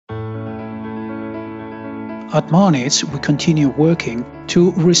At MARNYS, we continue working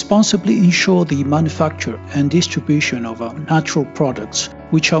to responsibly ensure the manufacture and distribution of our natural products,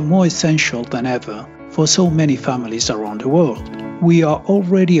 which are more essential than ever for so many families around the world. We are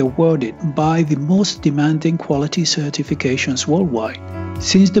already awarded by the most demanding quality certifications worldwide.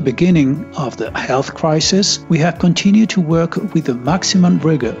 Since the beginning of the health crisis, we have continued to work with the maximum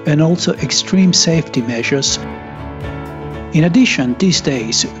rigor and also extreme safety measures. In addition, these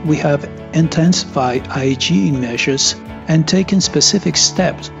days, we have intensified hygiene measures and taken specific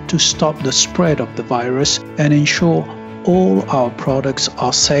steps to stop the spread of the virus and ensure all our products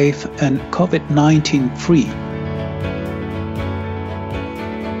are safe and COVID-19 free.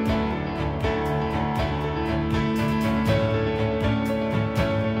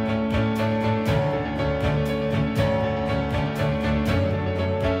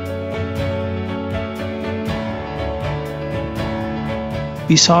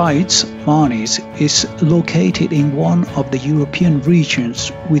 Besides, MARNYS is located in one of the European regions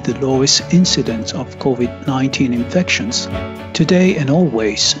with the lowest incidence of COVID-19 infections. Today and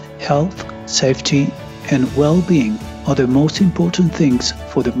always, health, safety, and well-being are the most important things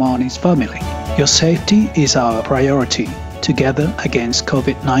for the MARNYS family. Your safety is our priority, together against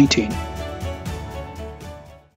COVID-19.